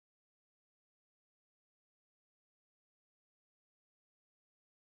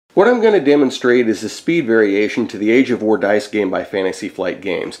What I'm going to demonstrate is the speed variation to the Age of War dice game by Fantasy Flight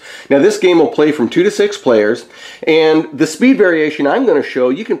Games. Now this game will play from 2 to 6 players, and the speed variation I'm going to show,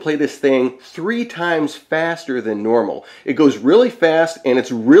 you can play this thing 3 times faster than normal. It goes really fast, and it's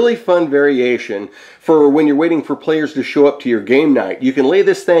really fun variation for when you're waiting for players to show up to your game night. You can lay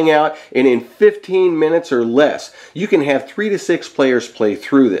this thing out, and in 15 minutes or less, you can have 3 to 6 players play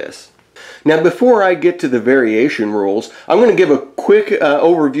through this. Now before I get to the variation rules, I'm going to give a quick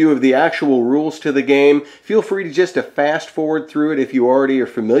overview of the actual rules to the game. Feel free to just fast forward through it if you already are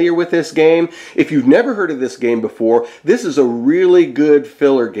familiar with this game. If you've never heard of this game before, this is a really good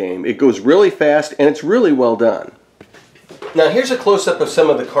filler game. It goes really fast and it's really well done. Now here's a close-up of some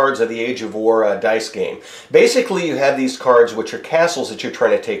of the cards of the Age of War dice game. Basically you have these cards which are castles that you're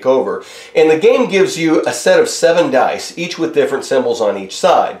trying to take over, and the game gives you a set of 7 dice, each with different symbols on each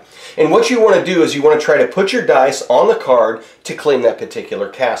side. And what you want to do is you want to try to put your dice on the card to claim that particular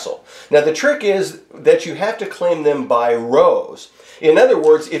castle. Now the trick is that you have to claim them by rows. In other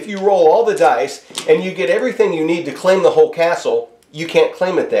words, if you roll all the dice and you get everything you need to claim the whole castle, you can't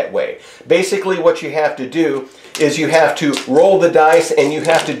claim it that way. Basically what you have to do is you have to roll the dice and you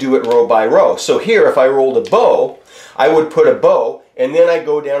have to do it row by row. So here if I rolled a bow, I would put a bow and then I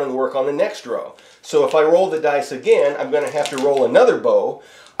go down and work on the next row. So if I roll the dice again, I'm going to have to roll another bow.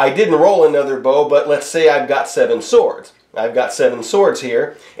 I didn't roll another bow, but let's say I've got 7 swords. I've got 7 swords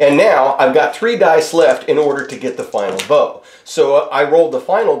here, and now I've got 3 dice left in order to get the final bow. So I rolled the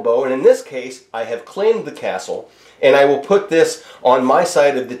final bow, and in this case, I have claimed the castle, and I will put this on my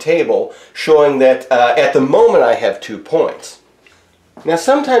side of the table, showing that at the moment I have 2 points. Now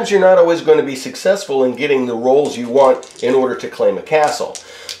sometimes you're not always going to be successful in getting the rolls you want in order to claim a castle.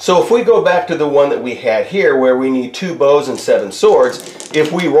 So if we go back to the one that we had here where we need 2 bows and 7 swords,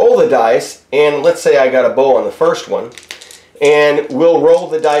 if we roll the dice, and let's say I got a bow on the first one, and we'll roll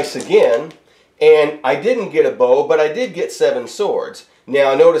the dice again, and I didn't get a bow, but I did get 7 swords.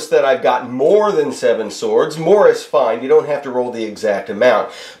 Now notice that I've got more than 7 swords. More is fine. You don't have to roll the exact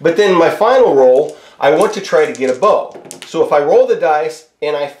amount. But then my final roll, I want to try to get a bow. So if I roll the dice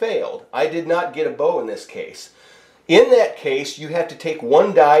and I failed, I did not get a bow in this case. In that case, you have to take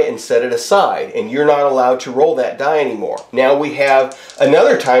 1 die and set it aside, and you're not allowed to roll that die anymore. Now we have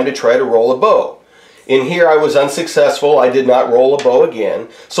another time to try to roll a bow. In here I was unsuccessful. I did not roll a bow again.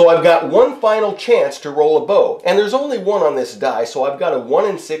 So I've got 1 final chance to roll a bow. And there's only 1 on this die, so I've got a 1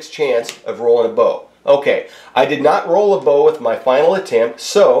 in 6 chance of rolling a bow. Okay, I did not roll a bow with my final attempt,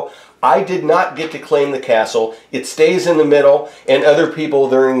 so I did not get to claim the castle. It stays in the middle, and other people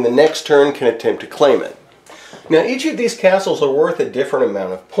during the next turn can attempt to claim it. Now each of these castles are worth a different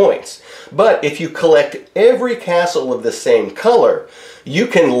amount of points, but if you collect every castle of the same color, you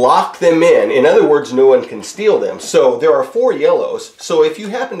can lock them in. In other words, no one can steal them. So there are 4 yellows, so if you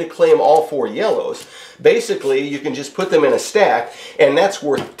happen to claim all 4 yellows, basically you can just put them in a stack, and that's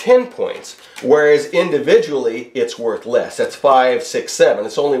worth 10 points, whereas individually it's worth less. That's 5, 6, 7.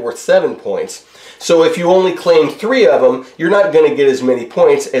 It's only worth 7 points. So if you only claim 3 of them, you're not going to get as many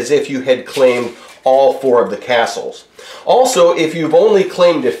points as if you had claimed all 4 of the castles. Also, if you've only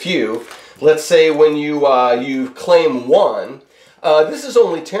claimed a few, let's say when you claim 1, this is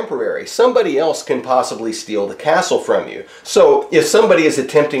only temporary. Somebody else can possibly steal the castle from you. So if somebody is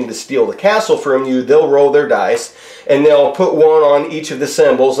attempting to steal the castle from you, they'll roll their dice and they'll put 1 on each of the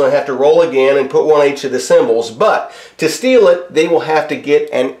symbols and have to roll again and put 1 on each of the symbols. But to steal it, they will have to get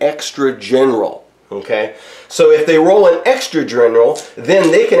an extra general. Okay, so if they roll an extra general,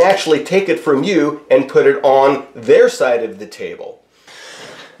 then they can actually take it from you and put it on their side of the table.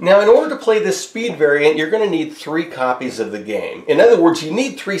 Now, in order to play this speed variant, you're going to need 3 copies of the game. In other words, you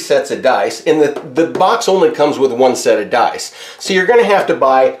need 3 sets of dice, and the box only comes with 1 set of dice. So you're going to have to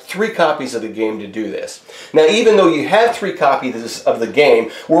buy 3 copies of the game to do this. Now, even though you have 3 copies of the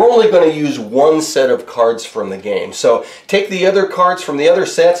game, we're only going to use 1 set of cards from the game. So take the other cards from the other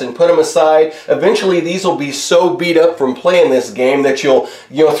sets and put them aside. Eventually, these will be so beat up from playing this game that you'll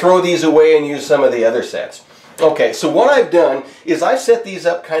throw these away and use some of the other sets. Okay, so what I've done is I've set these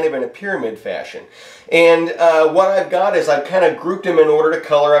up kind of in a pyramid fashion. And what I've got is I've kind of grouped them in order to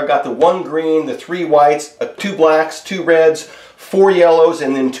color. I've got the 1 green, the 3 whites, 2 blacks, 2 reds, 4 yellows,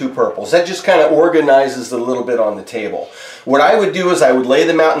 and then 2 purples. That just kind of organizes a little bit on the table. What I would do is I would lay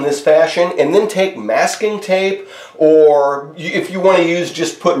them out in this fashion and then take masking tape, or if you want to use,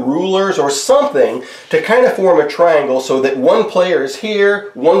 just put rulers or something to kind of form a triangle so that 1 player is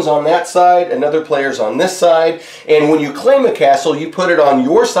here, 1's on that side, another player's on this side, and when you claim a castle, you put it on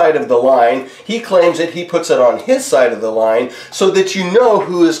your side of the line, he claims it, he puts it on his side of the line, so that you know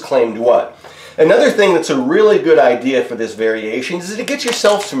who has claimed what. Another thing that's a really good idea for this variation is to get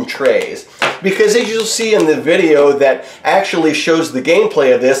yourself some trays. Because as you'll see in the video that actually shows the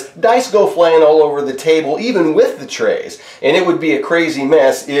gameplay of this, dice go flying all over the table even with the trays. And it would be a crazy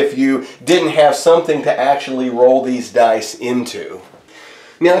mess if you didn't have something to actually roll these dice into.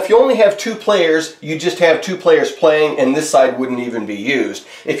 Now, if you only have 2 players, you just have 2 players playing and this side wouldn't even be used.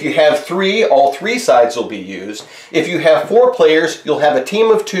 If you have 3, all 3 sides will be used. If you have 4 players, you'll have a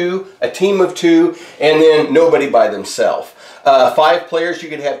team of 2, and then nobody by themselves. 5 players, you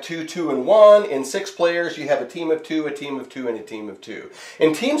could have 2, 2, and 1. And 6 players, you have a team of 2, and a team of 2.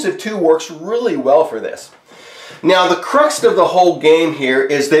 And teams of 2 works really well for this. Now, the crux of the whole game here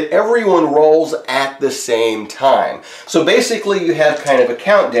is that everyone rolls at the same time. So basically, you have kind of a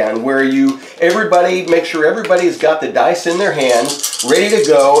countdown where everybody make sure everybody's got the dice in their hands, ready to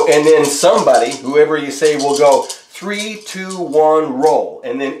go, and then somebody, whoever you say, will go 3, 2, 1, roll,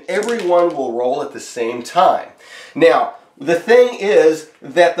 and then everyone will roll at the same time. Now, the thing is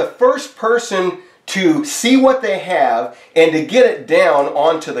that the first person to see what they have and to get it down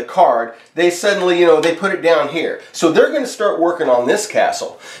onto the card, they suddenly, they put it down here. So they're going to start working on this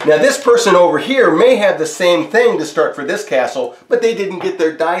castle. Now this person over here may have the same thing to start for this castle, but they didn't get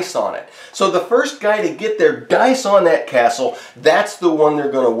their dice on it. So the first guy to get their dice on that castle, that's the one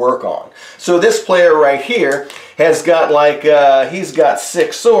they're going to work on. So this player right here has got he's got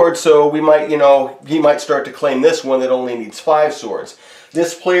 6 swords, so we might, he might start to claim this one that only needs 5 swords.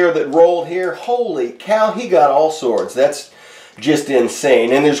 This player that rolled here, holy cow, he got all swords. That's just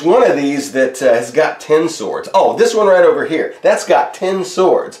insane. And there's one of these that has got 10 swords. Oh, this one right over here, that's got 10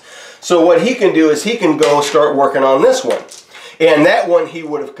 swords. So what he can do is he can go start working on this one. And that one he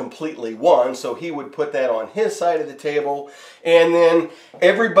would have completely won, so he would put that on his side of the table. And then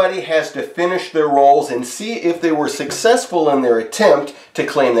everybody has to finish their rolls and see if they were successful in their attempt to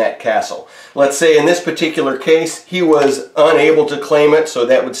claim that castle. Let's say in this particular case, he was unable to claim it, so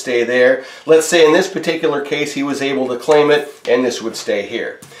that would stay there. Let's say in this particular case, he was able to claim it, and this would stay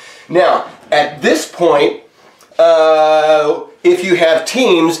here. Now, at this point, if you have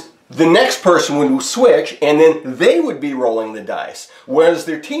teams, the next person would switch, and then they would be rolling the dice. Whereas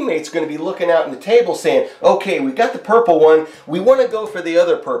their teammate's going to be looking out on the table saying, okay, we got the purple one, we want to go for the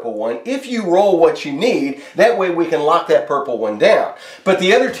other purple one. If you roll what you need, that way we can lock that purple one down. But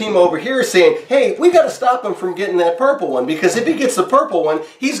the other team over here is saying, hey, we got to stop him from getting that purple one, because if he gets the purple one,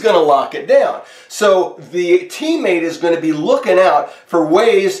 he's going to lock it down. So the teammate is going to be looking out for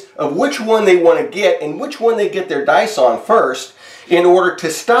ways of which one they want to get and which one they get their dice on first, in order to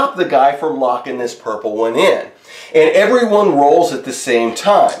stop the guy from locking this purple one in. And everyone rolls at the same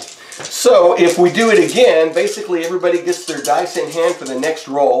time. So if we do it again, basically everybody gets their dice in hand for the next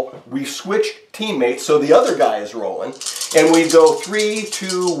roll. We switch teammates, so the other guy is rolling. And we go 3,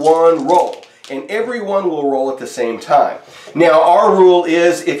 2, 1, roll. And everyone will roll at the same time. Now our rule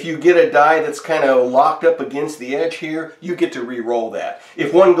is if you get a die that's kind of locked up against the edge here, you get to re-roll that.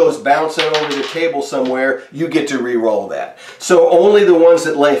 If one goes bouncing over the table somewhere, you get to re-roll that. So only the ones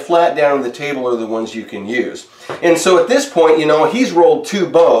that lay flat down on the table are the ones you can use. And so at this point, he's rolled 2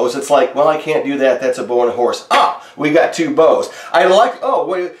 bows. It's like, well, I can't do that. That's a bow and a horse. Ah, we got 2 bows. Oh,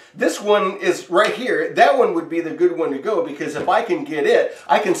 wait, this one is right here. That one would be the good one to go, because if I can get it,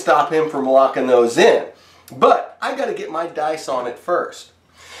 I can stop him from locking those in. But I got to get my dice on it first.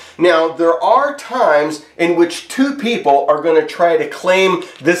 Now, there are times in which 2 people are going to try to claim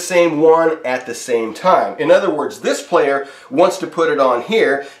this same one at the same time. In other words, this player wants to put it on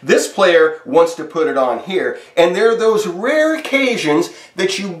here, this player wants to put it on here, and there are those rare occasions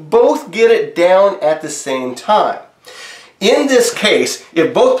that you both get it down at the same time. In this case,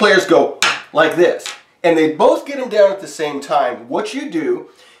 if both players go like this, and they both get them down at the same time, what you do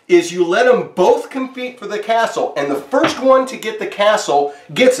is you let them both compete for the castle, and the first one to get the castle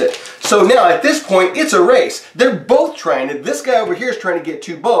gets it. So now at this point, it's a race. They're both trying to, this guy over here is trying to get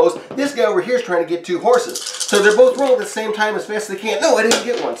 2 bows, this guy over here is trying to get 2 horses. So they're both rolling at the same time as fast as they can. No, I didn't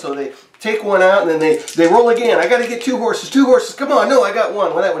get one. So they take one out, and then they roll again. I got to get 2 horses, 2 horses. Come on, no, I got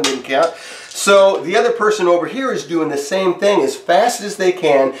one. Well, that one didn't count. So the other person over here is doing the same thing as fast as they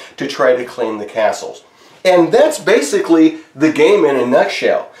can to try to claim the castles. And that's basically the game in a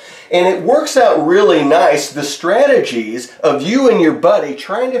nutshell. And it works out really nice, the strategies of you and your buddy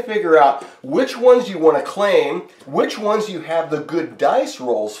trying to figure out which ones you want to claim, which ones you have the good dice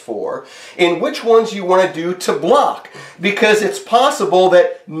rolls for, and which ones you want to do to block. Because it's possible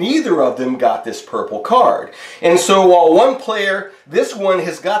that neither of them got this purple card. And so while one player, this one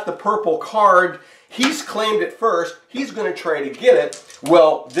has got the purple card, he's claimed it first, he's going to try to get it.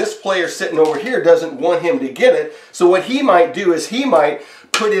 Well, this player sitting over here doesn't want him to get it, so what he might do is he might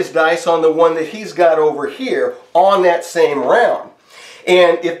put his dice on the one that he's got over here on that same round.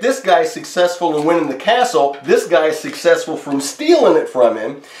 And if this guy is successful in winning the castle, this guy is successful from stealing it from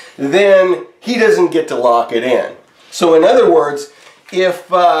him, then he doesn't get to lock it in. So in other words, if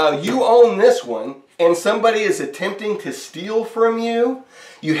you own this one and somebody is attempting to steal from you,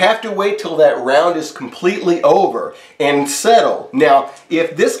 you have to wait till that round is completely over and settle. Now,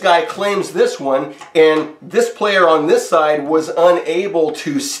 if this guy claims this one and this player on this side was unable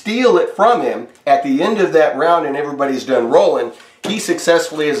to steal it from him at the end of that round and everybody's done rolling, he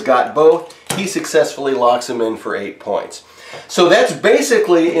successfully has got both. He successfully locks them in for 8 points. So that's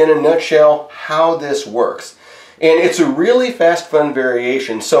basically, in a nutshell, how this works. And it's a really fast, fun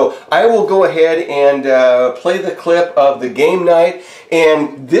variation. So I will go ahead and play the clip of the game night.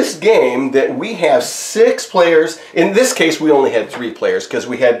 And this game that we have 6 players, in this case we only had 3 players because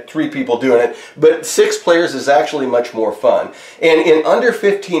we had 3 people doing it, but 6 players is actually much more fun. And in under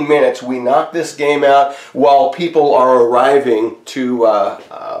 15 minutes we knock this game out while people are arriving to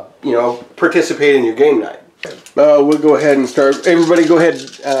you know, participate in your game night. We'll go ahead and start. Everybody go ahead,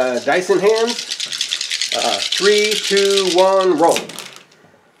 dice in hands. 3, 2, 1, roll.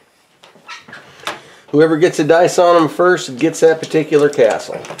 Whoever gets a dice on them first gets that particular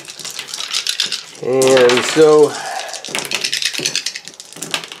castle. And so,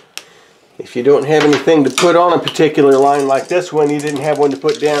 if you don't have anything to put on a particular line like this one, you didn't have one to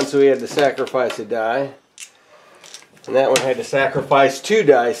put down, so he had to sacrifice a die. And that one had to sacrifice 2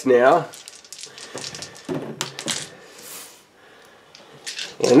 dice now.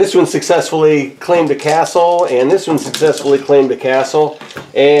 And this one successfully claimed a castle, and this one successfully claimed a castle,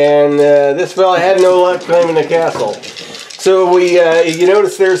 and this fella had no luck claiming a castle. So you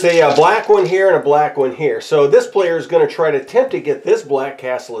notice there's a black one here and a black one here. So this player is going to try to attempt to get this black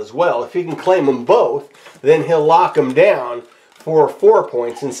castle as well. If he can claim them both, then he'll lock them down for 4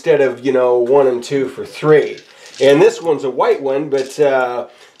 points instead of, you know, 1 and 2 for 3. And this one's a white one, but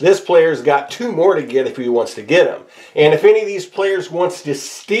this player's got 2 more to get if he wants to get them. And if any of these players wants to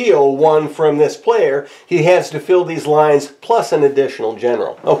steal one from this player, he has to fill these lines plus an additional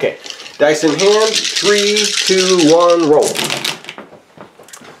general. Okay, dice in hand, 3, 2, 1, roll.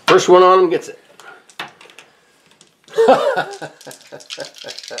 First one on him gets it.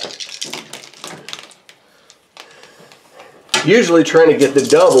 Usually trying to get the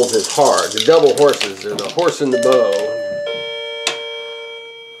doubles is hard. The double horses, or the horse and the bow.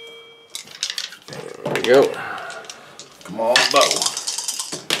 There we go. Come on, bow.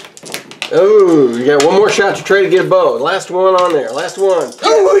 Oh, you got one more shot to try to get a bow. Last one on there. Last one.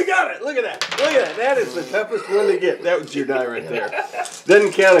 Oh, you got it. Look at that. Look at that. That is the toughest one to get. That was your die right there.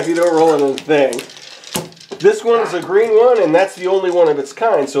 Doesn't count if you don't roll it on the thing. This one is a green one, and that's the only one of its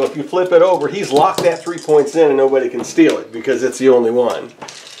kind. So if you flip it over, he's locked that 3 points in, and nobody can steal it because it's the only one.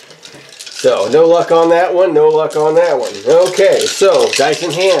 So no luck on that one. No luck on that one. Okay, so dice in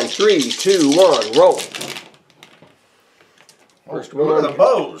hand. 3, 2, 1, roll. First one. Look at the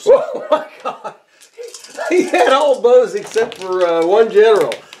bows. Oh my God! He had all bows except for 1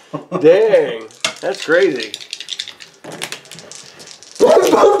 general. Dang, that's crazy.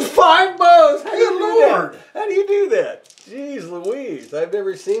 5 bows. Good Lord! How do you do that? Jeez Louise, I've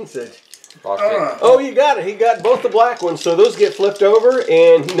never seen such. Oh, you got it. He got both the black ones, so those get flipped over,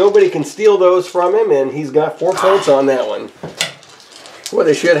 and nobody can steal those from him, and he's got 4 points on that one. Well,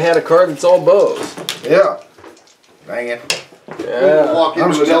 they should have had a card that's all bows. Yeah. Dang it. Yeah. Walk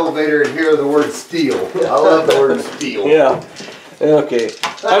into an elevator and hear the word steal. I love the word steal. Yeah. Okay.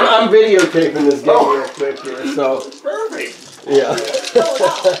 I'm videotaping this game real quick here, so. Perfect. Yeah.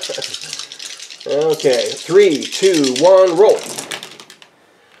 Okay. 3, 2, 1, roll.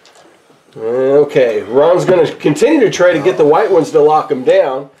 Okay. Ron's going to continue to try to get the white ones to lock them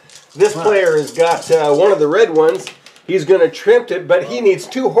down. This player has got one of the red ones. He's going to trimp it, but he needs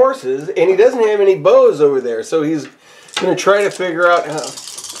 2 horses, and he doesn't have any bows over there, so he's going to try to figure out how.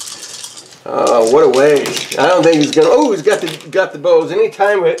 Oh, what a waste. I don't think he's going to. Oh, he's got the bows.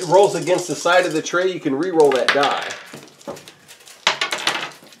 Anytime it rolls against the side of the tray, you can re-roll that die.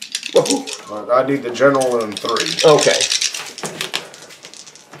 Well, I need the general in 3. Okay.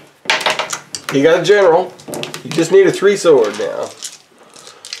 You got a general. You just need a 3 sword now.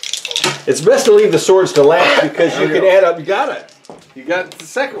 It's best to leave the swords to last because you can add up. You got it. You got the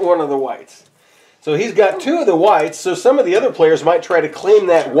second one of the whites. So he's got 2 of the whites, so some of the other players might try to claim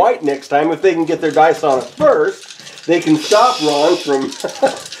that white next time. If they can get their dice on it first, they can stop Ron from...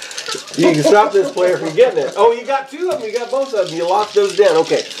 you can stop this player from getting it. Oh, you got 2 of them. You got both of them. You lock those down.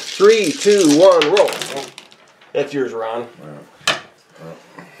 Okay, 3, 2, 1, roll. That's yours, Ron.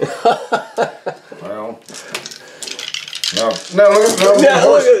 Well. No, look Now,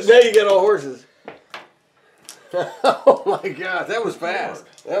 horses. now you got all horses. Oh my God, that was fast.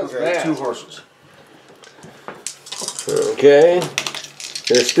 That was Okay, fast. 2 horses. Okay.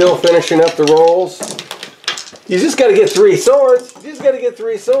 They're still finishing up the rolls. You just got to get 3 swords. You just got to get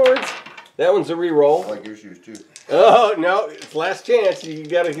 3 swords. That one's a re-roll. I like your shoes too. Oh, no. It's last chance. You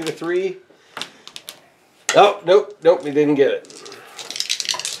got to get a 3. Oh, nope. Nope, he didn't get it.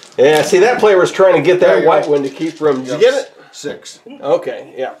 Yeah, see, that player was trying to get that white one to keep from... Did you get it? 6.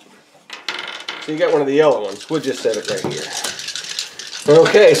 Okay, yeah. So you got one of the yellow ones. We'll just set it right here.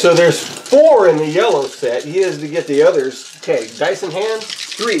 Okay, so there's 4 in the yellow set. He has to get the others. Okay, dice in hand.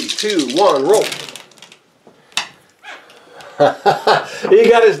 3, 2, 1, roll. He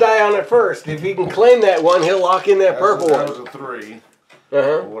got his die on it first. If he can claim that one, he'll lock in that purple That one. was a 3. Uh-huh.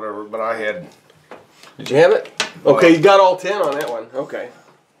 Or whatever, but I had... Did you have it? Okay, you got all 10 on that one. Okay.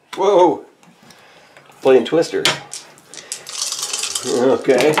 Whoa. Playing Twister.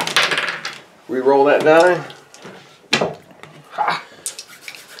 Okay. Re-roll that die. Ha.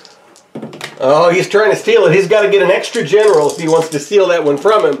 Oh, he's trying to steal it. He's got to get an extra general if he wants to steal that one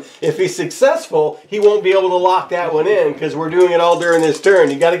from him. If he's successful, he won't be able to lock that one in because we're doing it all during this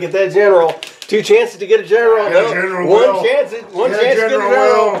turn. You got to get that general. 2 chances to get a general. One chance to get a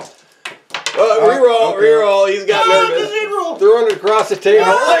general. Reroll, okay. Reroll. He's got nervous. Throwing it across the table.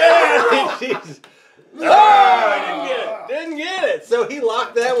 Look at that. Jeez. Oh, didn't get it. So he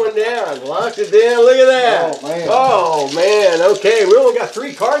locked that one down. Locked it down. Look at that. Oh, man. Oh, man. Okay, we only got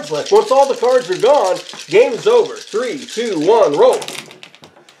 3 cards left. Once all the cards are gone, game's over. 3, 2, 1, roll.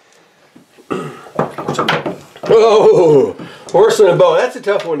 Oh, horse and a bow. That's a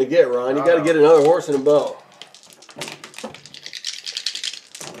tough one to get, Ron. You got to get another horse and a bow.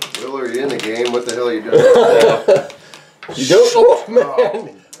 Will, are you in the game? What the hell are you doing? You don't? Oh,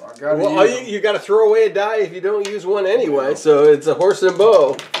 man. I gotta Well, use you got to throw away a die if you don't use one anyway, so it's a horse and a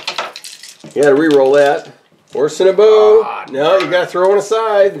bow. You got to re-roll that. Horse and a bow. No, you got to throw one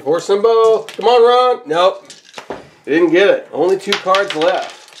aside. Horse and a bow. Come on, Ron. Nope. You didn't get it. Only 2 cards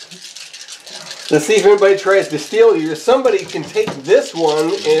left. Let's see if anybody tries to steal you. Somebody can take this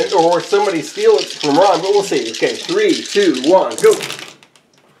one, or somebody steal it from Ron, but we'll see. Okay, 3, 2, 1, go.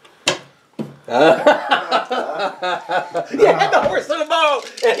 Yeah, the horse and a bow,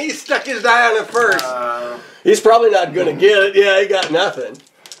 and he stuck his die on it first. He's probably not going to get it. Yeah, he got nothing.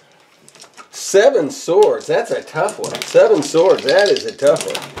 7 swords. That's a tough one. 7 swords. That is a tough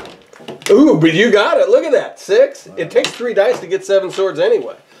one. Ooh, but you got it. Look at that. 6. It takes 3 dice to get 7 swords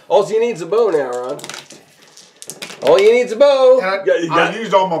anyway. All you need is a bow now, Ron. All you need is a bow. I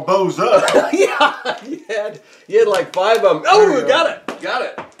used all my bows up. Yeah, you had like 5 of them. Oh, you got it. Got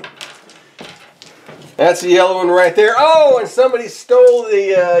it. That's the yellow one right there. Oh, and somebody stole the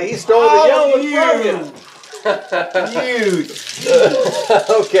yellow one from you.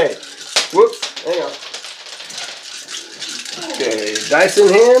 Okay. Whoops. Hang on. Okay. Dice in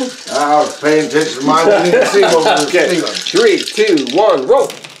hand. I was paying attention to mine. I didn't see what we were Okay. stealing. 3, 2, 1,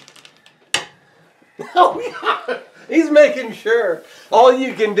 roll. Oh, he's making sure. All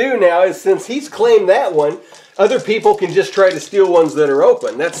you can do now is, since he's claimed that one, other people can just try to steal ones that are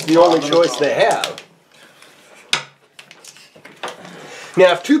open. That's the only choice they have.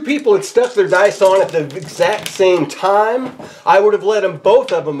 Now, if 2 people had stuck their dice on at the exact same time, I would have let them,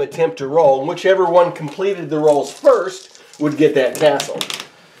 both of them, attempt to roll. And whichever one completed the rolls first would get that castle.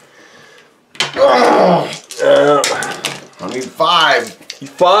 I need 5.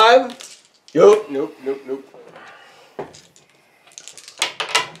 5? Nope.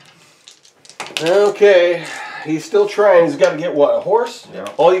 Okay, he's still trying. He's got to get what, a horse? Yeah.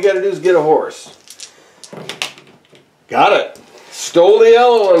 All you got to do is get a horse. Got it. Stole the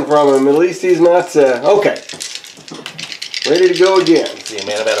yellow one from him. At least he's not, okay. Ready to go again. See a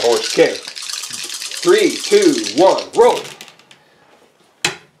man about a horse. Okay. 3, 2, 1, roll.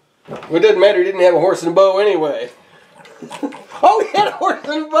 Well, it doesn't matter. He didn't have a horse and a bow anyway. Oh, he had a horse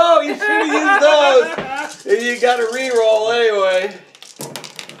and a bow. You should have used those. You got to re-roll anyway.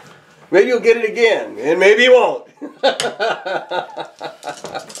 Maybe you'll get it again, and maybe you won't.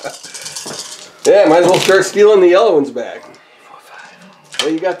 Yeah, might as well start stealing the yellow ones back. Well,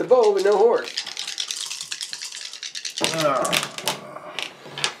 you got the bow, but no horse.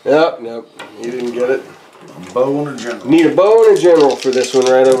 Nope, you didn't get it. Bow and a general. Need a bow and a general for this one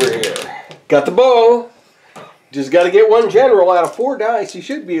right over here. Got the bow. Just got to get 1 general out of 4 dice. You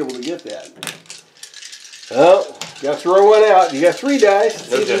should be able to get that. Oh, got to throw one out. You got 3 dice.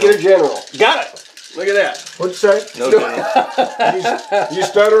 See if you can get a general. Got it. Look at that. What'd you say? No general. You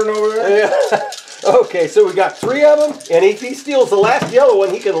stuttering over there? Yeah. Okay, so we got 3 of them, and if he steals the last yellow one,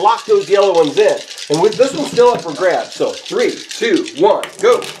 he can lock those yellow ones in. And with this one's still up for grabs. So 3, 2, 1,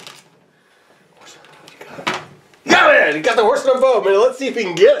 go. Got it! He got the horse and a bow. Man, let's see if he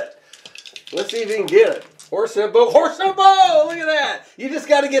can get it. Let's see if he can get it. Horse and a bow. Horse and a bow! Look at that. You just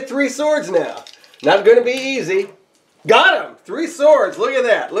got to get 3 swords now. Not going to be easy. Got him! 3 swords. Look at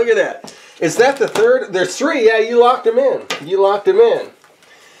that. Look at that. Is that the third? There's 3. Yeah, you locked him in. You locked him in.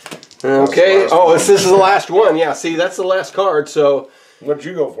 Okay. Oh, this is the last one. Yeah, see, that's the last card, so... What'd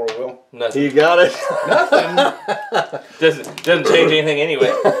you go for, Will? Nothing. You got it. Doesn't change anything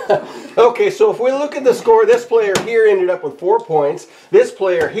anyway. Okay, so if we look at the score, this player here ended up with 4 points. This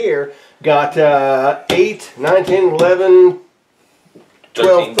player here got 8, 9, 10, 11,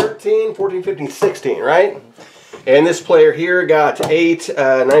 12, 13, 14, 15, 16, right? And this player here got 8,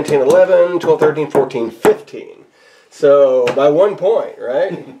 9, 10, 11, 12, 13, 14, 15. So by 1 point,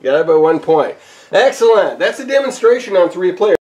 right? Got it by 1 point. Excellent. That's a demonstration on 3 players.